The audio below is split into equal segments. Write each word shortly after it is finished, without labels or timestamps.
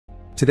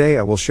Today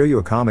I will show you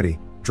a comedy,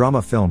 drama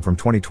film from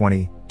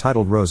 2020,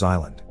 titled Rose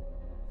Island.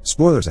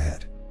 Spoilers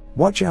ahead.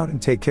 Watch out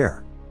and take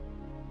care.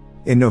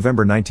 In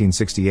November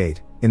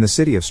 1968, in the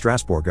city of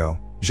Strasbourg,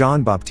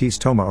 Jean-Baptiste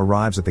Thomas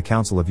arrives at the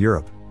Council of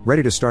Europe,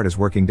 ready to start his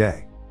working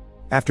day.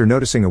 After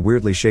noticing a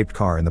weirdly shaped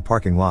car in the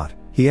parking lot,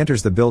 he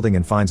enters the building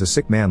and finds a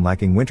sick man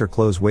lacking winter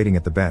clothes waiting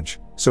at the bench,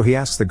 so he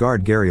asks the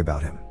guard Gary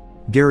about him.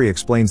 Gary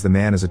explains the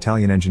man is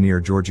Italian engineer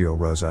Giorgio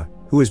Rosa,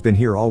 who has been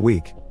here all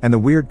week, and the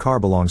weird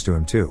car belongs to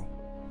him too.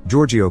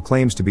 Giorgio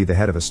claims to be the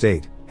head of a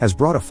state, has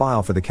brought a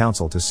file for the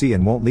council to see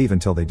and won't leave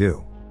until they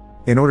do.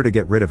 In order to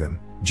get rid of him,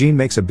 Jean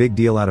makes a big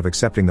deal out of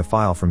accepting the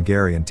file from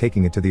Gary and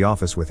taking it to the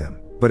office with him,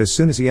 but as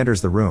soon as he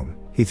enters the room,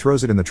 he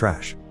throws it in the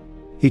trash.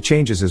 He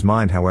changes his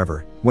mind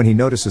however, when he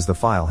notices the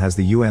file has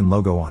the UN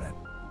logo on it.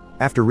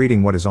 After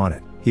reading what is on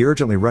it, he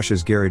urgently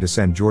rushes Gary to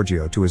send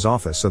Giorgio to his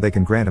office so they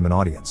can grant him an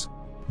audience.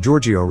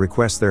 Giorgio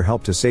requests their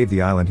help to save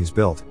the island he's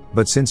built,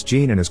 but since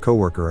Jean and his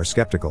co-worker are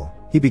skeptical,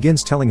 he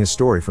begins telling his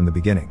story from the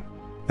beginning.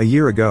 A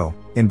year ago,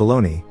 in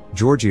Bologna,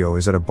 Giorgio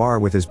is at a bar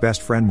with his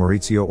best friend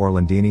Maurizio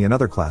Orlandini and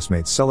other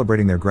classmates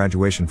celebrating their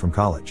graduation from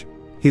college.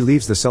 He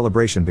leaves the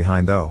celebration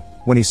behind though,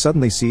 when he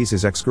suddenly sees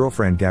his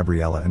ex-girlfriend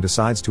Gabriella and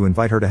decides to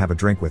invite her to have a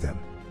drink with him.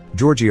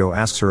 Giorgio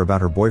asks her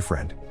about her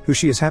boyfriend, who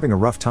she is having a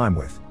rough time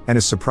with, and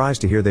is surprised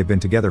to hear they've been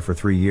together for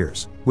 3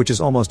 years, which is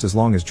almost as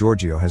long as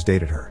Giorgio has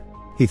dated her.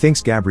 He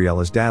thinks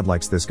Gabriella's dad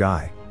likes this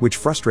guy, which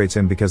frustrates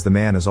him because the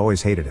man has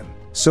always hated him.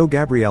 So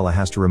Gabriella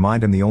has to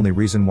remind him the only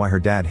reason why her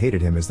dad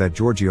hated him is that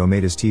Giorgio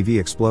made his TV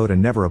explode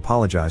and never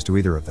apologized to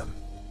either of them.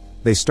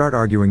 They start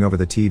arguing over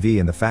the TV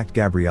and the fact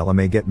Gabriella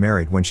may get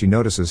married when she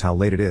notices how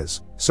late it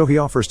is, so he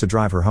offers to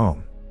drive her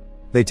home.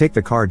 They take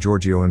the car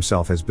Giorgio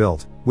himself has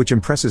built, which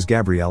impresses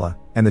Gabriella,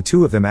 and the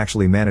two of them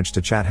actually manage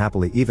to chat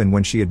happily even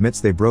when she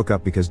admits they broke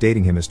up because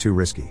dating him is too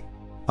risky.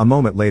 A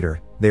moment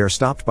later, they are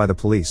stopped by the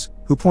police,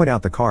 who point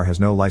out the car has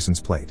no license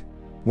plate.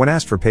 When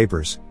asked for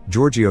papers,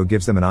 Giorgio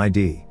gives them an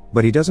ID,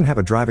 but he doesn't have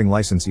a driving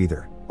license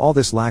either. All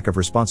this lack of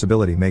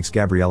responsibility makes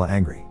Gabriella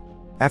angry.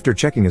 After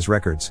checking his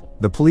records,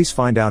 the police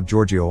find out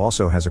Giorgio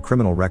also has a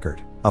criminal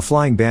record, a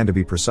flying ban to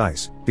be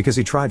precise, because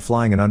he tried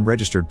flying an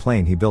unregistered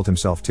plane he built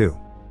himself too.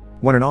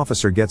 When an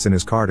officer gets in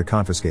his car to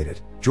confiscate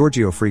it,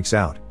 Giorgio freaks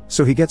out,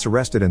 so he gets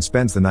arrested and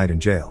spends the night in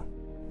jail.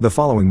 The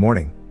following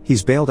morning,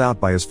 he's bailed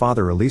out by his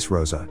father Elise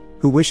Rosa,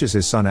 who wishes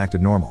his son acted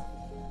normal.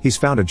 He's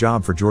found a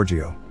job for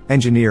Giorgio,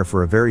 engineer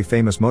for a very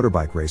famous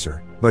motorbike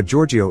racer, but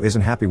Giorgio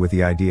isn't happy with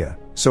the idea,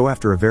 so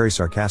after a very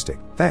sarcastic,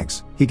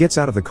 "Thanks," he gets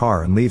out of the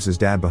car and leaves his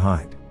dad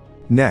behind.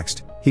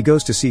 Next, he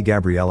goes to see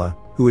Gabriella,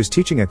 who is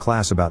teaching a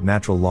class about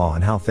natural law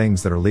and how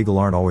things that are legal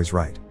aren't always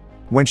right.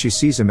 When she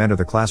sees him enter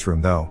the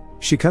classroom though,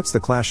 she cuts the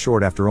class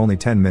short after only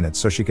 10 minutes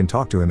so she can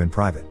talk to him in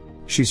private.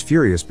 She's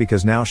furious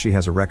because now she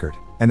has a record,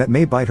 and that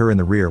may bite her in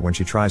the rear when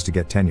she tries to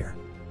get tenure.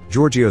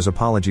 Giorgio's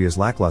apology is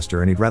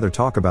lackluster and he'd rather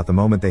talk about the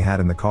moment they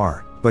had in the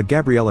car, but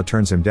Gabriella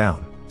turns him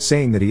down,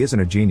 saying that he isn't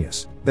a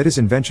genius, that his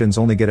inventions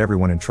only get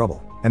everyone in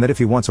trouble, and that if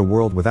he wants a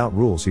world without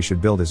rules he should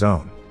build his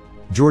own.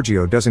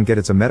 Giorgio doesn't get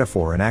it's a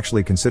metaphor and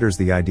actually considers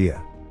the idea.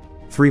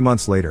 3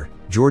 months later,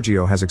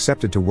 Giorgio has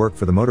accepted to work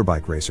for the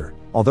motorbike racer,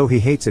 although he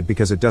hates it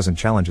because it doesn't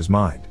challenge his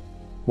mind.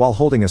 While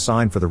holding a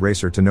sign for the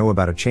racer to know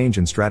about a change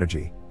in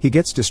strategy, he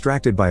gets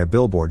distracted by a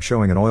billboard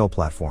showing an oil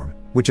platform,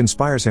 which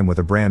inspires him with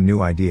a brand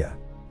new idea.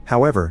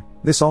 However,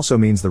 this also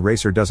means the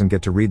racer doesn't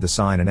get to read the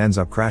sign and ends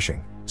up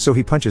crashing, so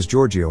he punches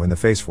Giorgio in the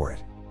face for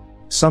it.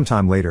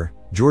 Sometime later,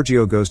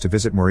 Giorgio goes to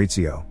visit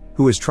Maurizio,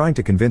 who is trying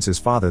to convince his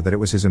father that it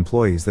was his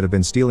employees that have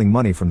been stealing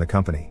money from the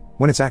company,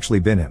 when it's actually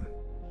been him.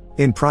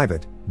 In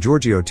private,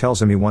 Giorgio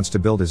tells him he wants to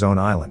build his own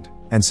island,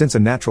 and since a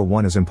natural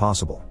one is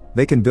impossible,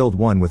 they can build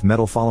one with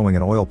metal following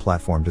an oil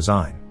platform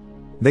design.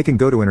 They can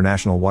go to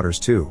international waters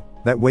too,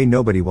 that way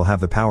nobody will have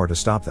the power to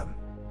stop them.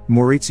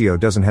 Maurizio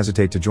doesn't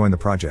hesitate to join the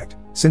project,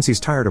 since he's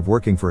tired of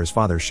working for his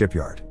father's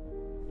shipyard.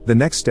 The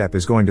next step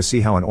is going to see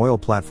how an oil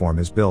platform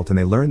is built, and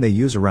they learn they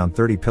use around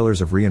 30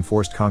 pillars of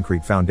reinforced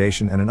concrete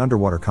foundation and an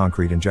underwater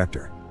concrete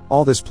injector.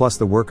 All this plus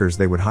the workers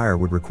they would hire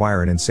would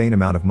require an insane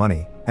amount of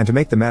money, and to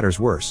make the matters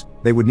worse,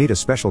 they would need a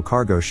special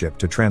cargo ship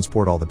to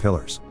transport all the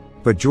pillars.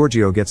 But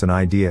Giorgio gets an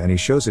idea and he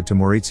shows it to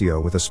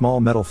Maurizio with a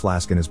small metal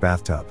flask in his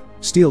bathtub.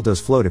 Steel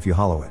does float if you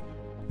hollow it.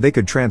 They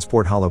could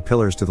transport hollow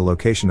pillars to the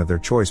location of their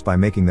choice by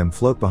making them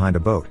float behind a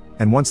boat,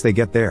 and once they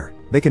get there,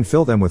 they can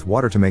fill them with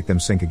water to make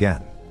them sink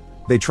again.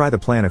 They try the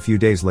plan a few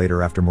days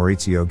later after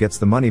Maurizio gets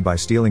the money by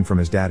stealing from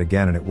his dad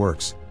again, and it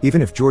works,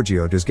 even if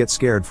Giorgio does get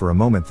scared for a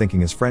moment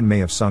thinking his friend may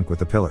have sunk with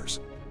the pillars.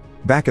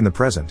 Back in the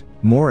present,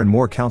 more and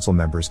more council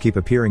members keep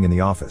appearing in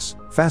the office,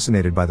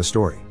 fascinated by the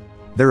story.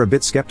 They're a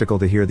bit skeptical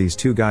to hear these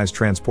two guys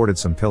transported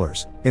some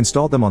pillars,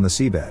 installed them on the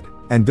seabed,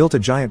 and built a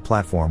giant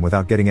platform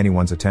without getting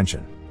anyone's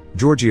attention.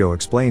 Giorgio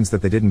explains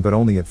that they didn't, but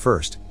only at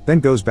first, then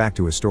goes back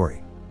to his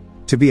story.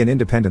 To be an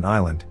independent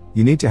island,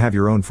 you need to have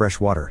your own fresh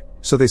water,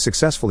 so they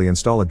successfully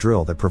install a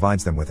drill that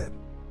provides them with it.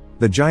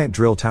 The giant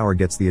drill tower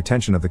gets the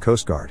attention of the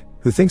Coast Guard,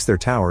 who thinks their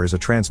tower is a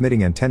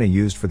transmitting antenna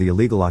used for the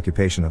illegal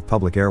occupation of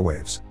public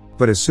airwaves.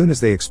 But as soon as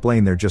they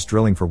explain they're just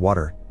drilling for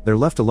water, they're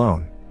left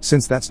alone,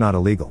 since that's not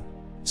illegal.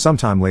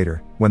 Sometime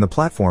later, when the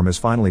platform is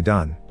finally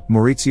done,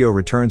 Maurizio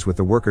returns with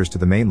the workers to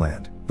the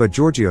mainland, but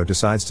Giorgio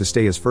decides to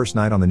stay his first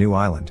night on the new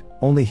island,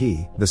 only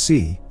he, the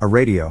sea, a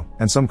radio,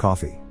 and some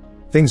coffee.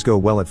 Things go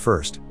well at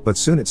first, but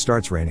soon it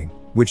starts raining,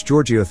 which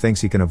Giorgio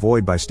thinks he can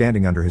avoid by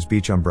standing under his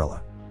beach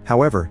umbrella.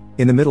 However,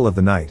 in the middle of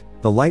the night,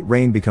 the light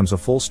rain becomes a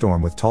full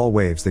storm with tall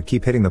waves that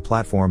keep hitting the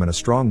platform and a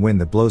strong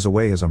wind that blows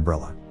away his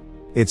umbrella.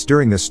 It's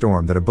during this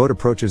storm that a boat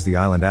approaches the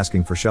island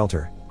asking for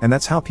shelter, and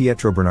that's how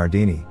Pietro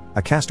Bernardini,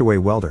 a castaway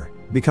welder,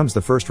 becomes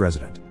the first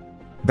resident.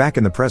 Back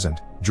in the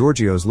present,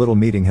 Giorgio's little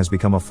meeting has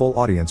become a full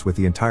audience with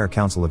the entire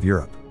Council of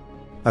Europe.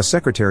 A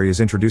secretary is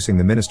introducing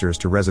the ministers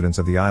to residents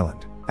of the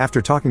island.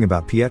 After talking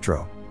about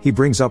Pietro, he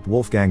brings up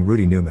Wolfgang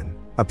Rudi Neumann,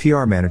 a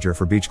PR manager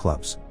for beach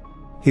clubs.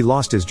 He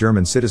lost his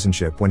German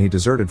citizenship when he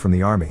deserted from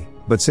the army,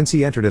 but since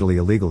he entered Italy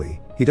illegally,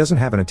 he doesn't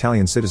have an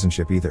Italian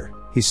citizenship either.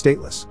 He's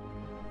stateless.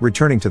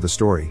 Returning to the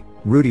story,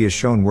 Rudi is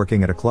shown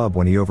working at a club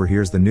when he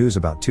overhears the news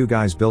about two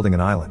guys building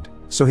an island,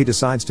 so he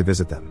decides to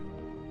visit them.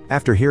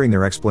 After hearing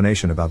their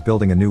explanation about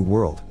building a new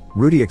world,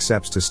 Rudi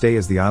accepts to stay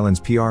as the island's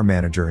PR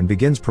manager and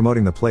begins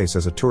promoting the place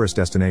as a tourist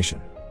destination.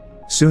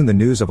 Soon the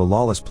news of a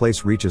lawless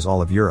place reaches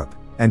all of Europe,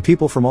 and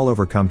people from all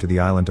over come to the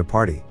island to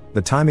party.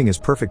 The timing is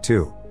perfect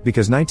too,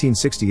 because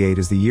 1968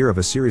 is the year of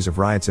a series of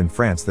riots in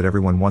France that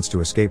everyone wants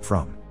to escape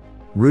from.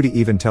 Rudi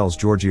even tells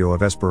Giorgio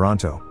of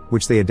Esperanto,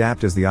 which they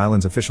adapt as the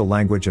island's official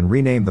language and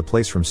rename the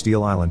place from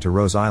Steel Island to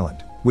Rose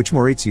Island, which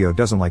Maurizio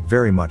doesn't like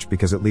very much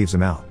because it leaves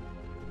him out.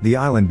 The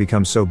island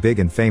becomes so big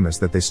and famous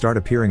that they start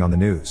appearing on the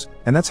news,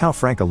 and that's how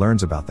Franca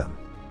learns about them.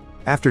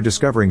 After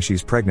discovering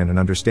she's pregnant and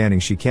understanding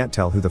she can't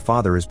tell who the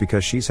father is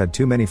because she's had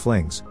too many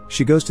flings,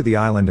 she goes to the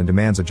island and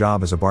demands a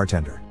job as a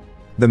bartender.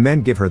 The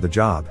men give her the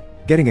job,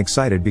 getting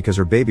excited because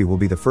her baby will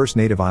be the first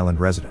native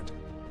island resident.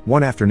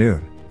 One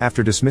afternoon,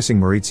 after dismissing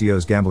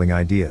Maurizio's gambling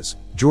ideas,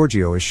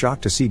 Giorgio is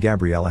shocked to see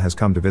Gabriella has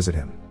come to visit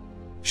him.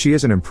 She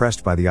isn't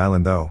impressed by the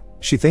island though,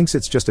 she thinks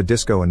it's just a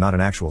disco and not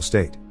an actual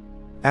state.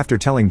 After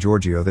telling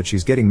Giorgio that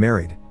she's getting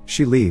married,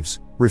 she leaves,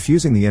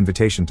 refusing the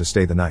invitation to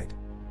stay the night.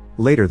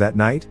 Later that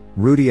night,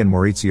 Rudi and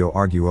Maurizio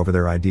argue over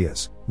their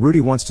ideas.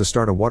 Rudi wants to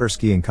start a water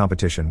skiing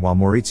competition while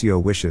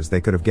Maurizio wishes they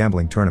could have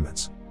gambling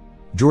tournaments.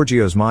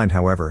 Giorgio's mind,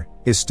 however,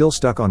 is still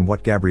stuck on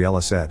what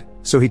Gabriella said,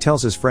 so he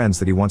tells his friends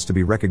that he wants to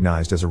be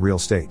recognized as a real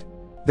state.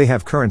 They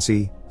have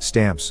currency,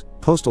 stamps,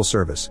 postal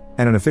service,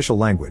 and an official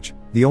language.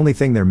 The only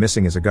thing they're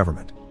missing is a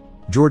government.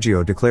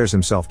 Giorgio declares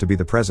himself to be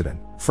the president,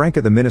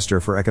 Franca the Minister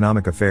for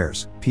Economic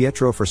Affairs,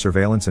 Pietro for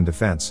Surveillance and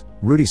Defense,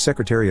 Rudi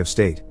Secretary of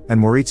State, and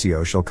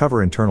Maurizio shall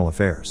cover internal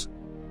affairs.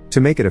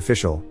 To make it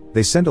official,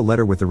 they send a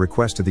letter with the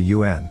request to the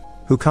UN,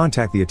 who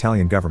contact the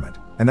Italian government,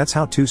 and that's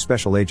how two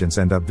special agents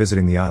end up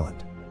visiting the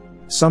island.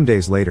 Some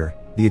days later,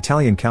 the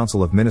Italian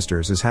Council of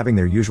Ministers is having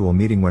their usual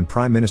meeting when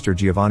Prime Minister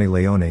Giovanni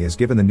Leone is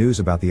given the news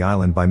about the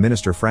island by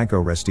Minister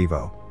Franco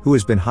Restivo, who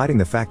has been hiding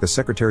the fact the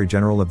Secretary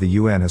General of the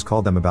UN has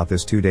called them about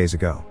this 2 days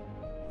ago.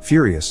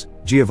 Furious,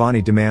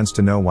 Giovanni demands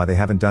to know why they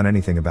haven't done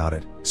anything about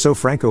it, so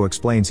Franco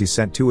explains he's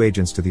sent 2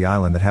 agents to the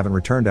island that haven't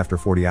returned after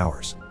 40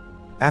 hours.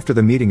 After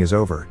the meeting is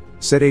over,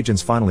 said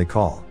agents finally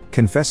call,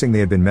 confessing they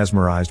had been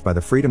mesmerized by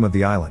the freedom of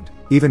the island,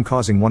 even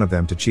causing one of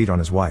them to cheat on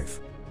his wife.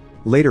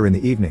 Later in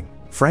the evening,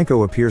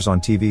 Franco appears on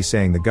TV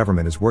saying the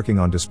government is working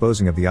on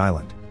disposing of the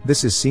island.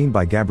 This is seen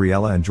by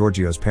Gabriella and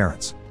Giorgio's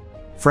parents.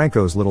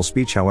 Franco's little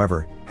speech,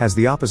 however, has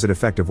the opposite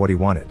effect of what he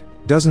wanted.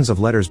 Dozens of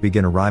letters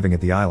begin arriving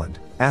at the island,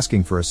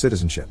 asking for a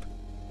citizenship.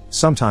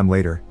 Sometime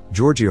later,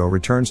 Giorgio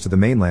returns to the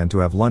mainland to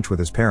have lunch with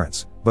his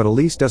parents, but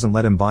Elise doesn't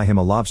let him buy him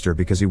a lobster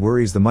because he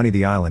worries the money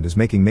the island is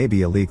making may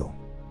be illegal.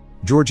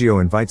 Giorgio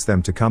invites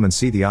them to come and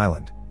see the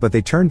island, but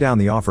they turn down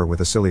the offer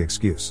with a silly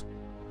excuse.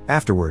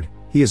 Afterward,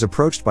 he is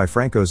approached by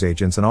Franco's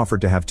agents and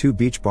offered to have 2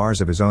 beach bars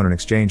of his own in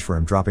exchange for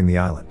him dropping the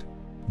island.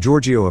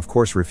 Giorgio of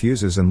course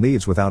refuses and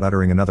leaves without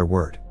uttering another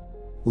word.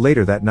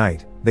 Later that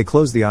night, they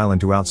close the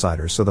island to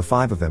outsiders so the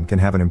 5 of them can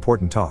have an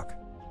important talk.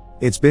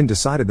 It's been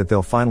decided that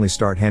they'll finally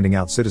start handing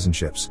out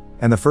citizenships,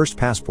 and the first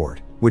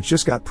passport, which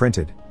just got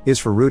printed, is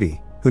for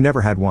Rudi, who never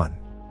had one.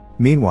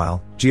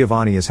 Meanwhile,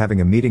 Giovanni is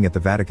having a meeting at the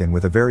Vatican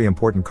with a very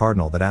important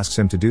cardinal that asks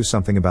him to do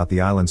something about the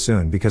island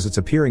soon because it's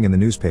appearing in the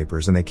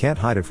newspapers and they can't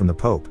hide it from the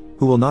Pope,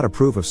 who will not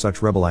approve of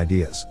such rebel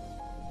ideas.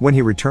 When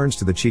he returns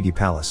to the Chigi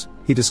Palace,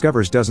 he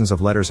discovers dozens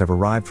of letters have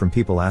arrived from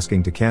people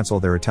asking to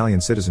cancel their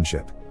Italian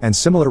citizenship, and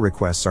similar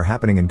requests are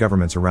happening in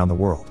governments around the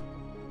world.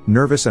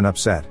 Nervous and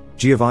upset,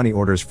 Giovanni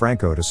orders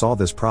Franco to solve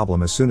this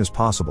problem as soon as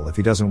possible if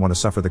he doesn't want to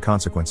suffer the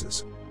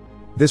consequences.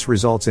 This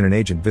results in an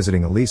agent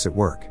visiting Elise at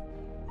work.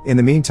 In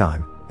the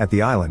meantime, at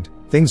the island,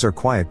 things are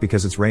quiet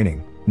because it's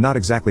raining, not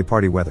exactly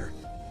party weather.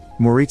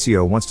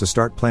 Maurizio wants to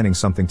start planning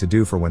something to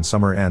do for when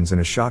summer ends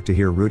and is shocked to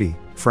hear Rudi,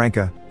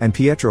 Franca, and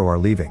Pietro are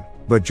leaving,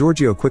 but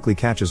Giorgio quickly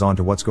catches on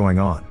to what's going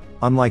on.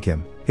 Unlike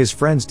him, his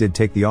friends did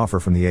take the offer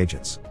from the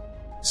agents.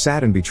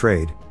 Sad and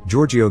betrayed,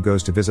 Giorgio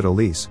goes to visit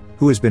Elise,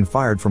 who has been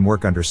fired from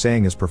work under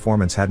saying his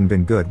performance hadn't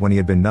been good when he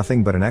had been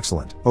nothing but an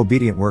excellent,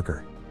 obedient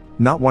worker.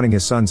 Not wanting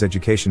his son's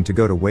education to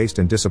go to waste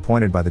and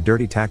disappointed by the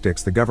dirty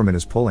tactics the government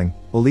is pulling,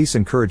 Elise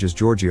encourages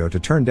Giorgio to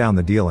turn down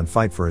the deal and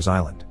fight for his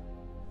island.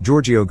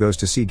 Giorgio goes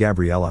to see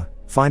Gabriella,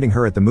 finding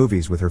her at the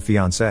movies with her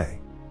fiancé.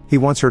 He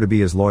wants her to be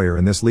his lawyer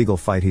in this legal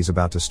fight he's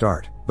about to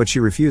start, but she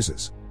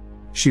refuses.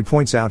 She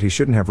points out he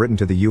shouldn't have written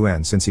to the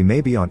UN since he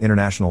may be on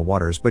international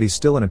waters, but he's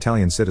still an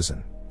Italian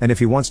citizen, and if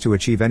he wants to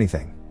achieve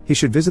anything, he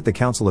should visit the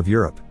Council of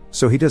Europe.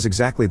 So he does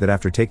exactly that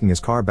after taking his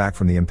car back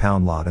from the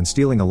impound lot and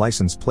stealing a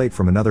license plate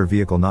from another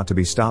vehicle not to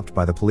be stopped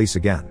by the police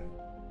again.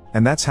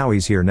 And that's how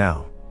he's here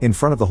now, in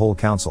front of the whole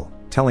council,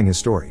 telling his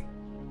story.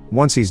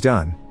 Once he's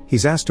done,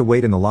 he's asked to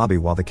wait in the lobby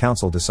while the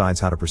council decides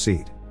how to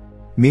proceed.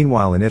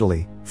 Meanwhile in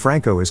Italy,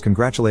 Franco is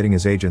congratulating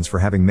his agents for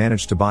having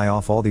managed to buy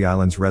off all the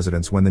island's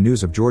residents when the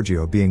news of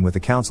Giorgio being with the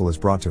council is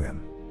brought to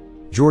him.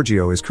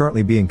 Giorgio is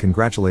currently being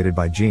congratulated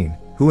by Jean,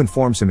 who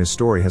informs him his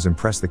story has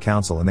impressed the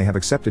council and they have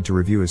accepted to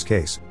review his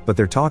case, but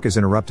their talk is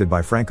interrupted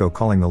by Franco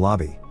calling the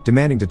lobby,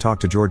 demanding to talk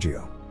to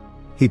Giorgio.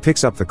 He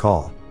picks up the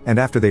call, and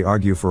after they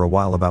argue for a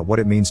while about what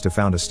it means to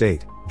found a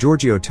state,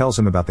 Giorgio tells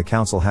him about the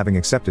council having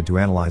accepted to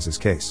analyze his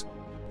case.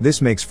 This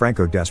makes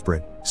Franco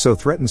desperate, so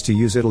threatens to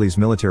use Italy's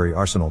military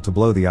arsenal to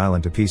blow the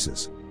island to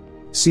pieces.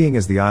 Seeing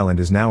as the island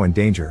is now in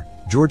danger,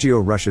 Giorgio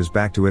rushes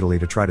back to Italy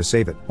to try to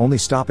save it, only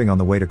stopping on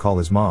the way to call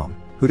his mom,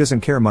 who doesn't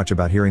care much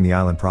about hearing the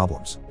island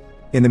problems.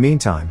 In the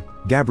meantime,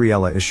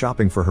 Gabriella is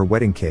shopping for her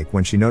wedding cake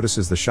when she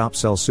notices the shop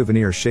sells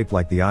souvenirs shaped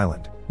like the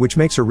island, which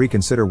makes her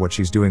reconsider what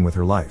she's doing with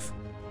her life.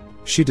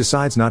 She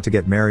decides not to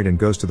get married and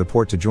goes to the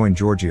port to join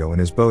Giorgio in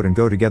his boat and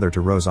go together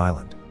to Rose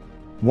Island.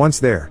 Once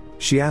there,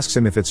 she asks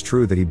him if it's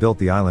true that he built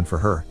the island for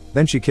her,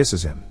 then she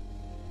kisses him.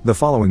 The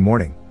following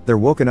morning, they're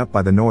woken up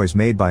by the noise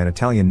made by an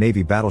Italian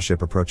Navy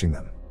battleship approaching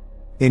them.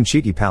 In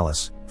Chigi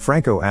Palace,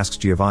 Franco asks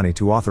Giovanni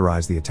to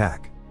authorize the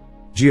attack.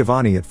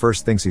 Giovanni at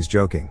first thinks he's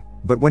joking,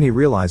 but when he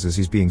realizes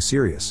he's being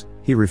serious,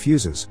 he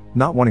refuses,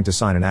 not wanting to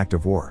sign an act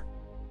of war.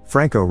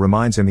 Franco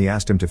reminds him he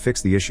asked him to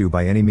fix the issue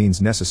by any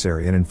means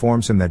necessary and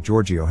informs him that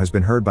Giorgio has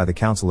been heard by the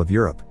Council of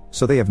Europe,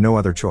 so they have no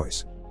other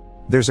choice.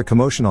 There's a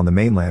commotion on the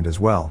mainland as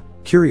well.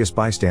 Curious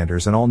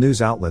bystanders and all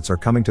news outlets are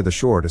coming to the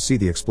shore to see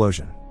the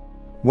explosion.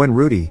 When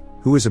Rudy,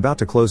 who is about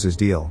to close his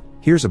deal,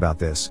 hears about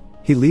this,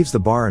 he leaves the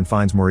bar and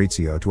finds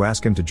Maurizio to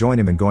ask him to join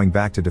him in going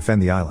back to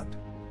defend the island.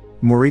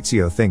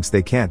 Maurizio thinks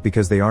they can't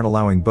because they aren't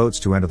allowing boats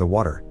to enter the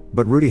water,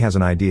 but Rudy has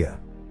an idea.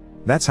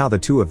 That's how the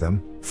two of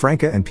them,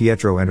 Franca and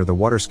Pietro, enter the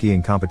water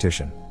skiing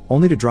competition,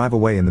 only to drive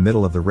away in the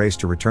middle of the race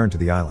to return to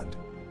the island.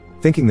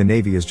 Thinking the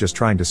Navy is just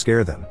trying to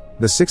scare them,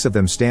 the six of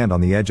them stand on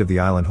the edge of the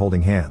island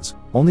holding hands,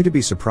 only to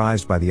be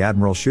surprised by the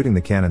Admiral shooting the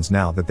cannons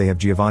now that they have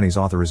Giovanni's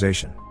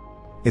authorization.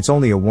 It's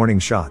only a warning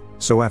shot,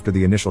 so after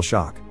the initial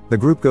shock, the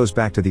group goes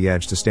back to the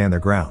edge to stand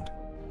their ground.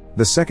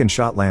 The second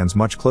shot lands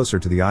much closer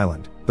to the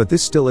island, but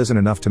this still isn't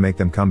enough to make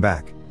them come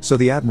back, so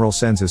the Admiral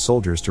sends his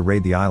soldiers to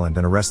raid the island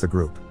and arrest the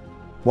group.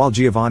 While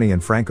Giovanni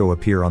and Franco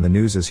appear on the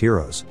news as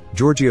heroes,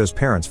 Giorgio's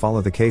parents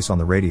follow the case on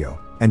the radio,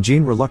 and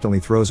Jean reluctantly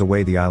throws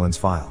away the island's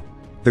file.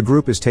 The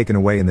group is taken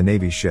away in the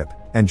Navy's ship,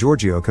 and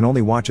Giorgio can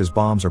only watch as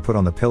bombs are put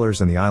on the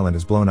pillars and the island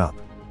is blown up.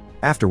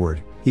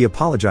 Afterward, he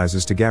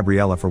apologizes to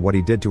Gabriella for what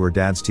he did to her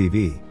dad's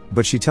TV,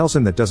 but she tells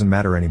him that doesn't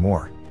matter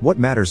anymore. What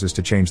matters is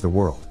to change the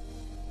world.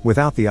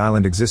 Without the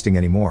island existing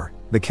anymore,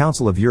 the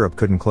Council of Europe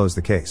couldn't close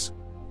the case.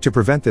 To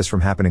prevent this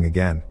from happening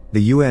again,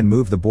 the UN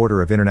moved the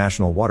border of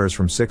international waters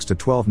from 6 to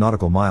 12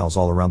 nautical miles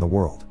all around the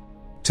world.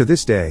 To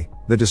this day,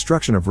 the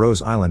destruction of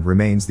Rose Island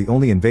remains the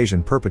only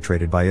invasion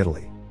perpetrated by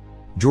Italy.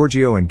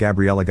 Giorgio and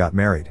Gabriella got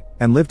married,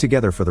 and lived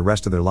together for the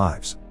rest of their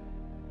lives.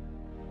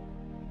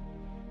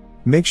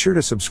 Make sure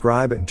to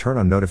subscribe and turn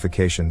on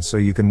notifications so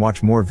you can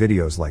watch more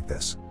videos like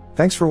this.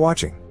 Thanks for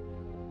watching.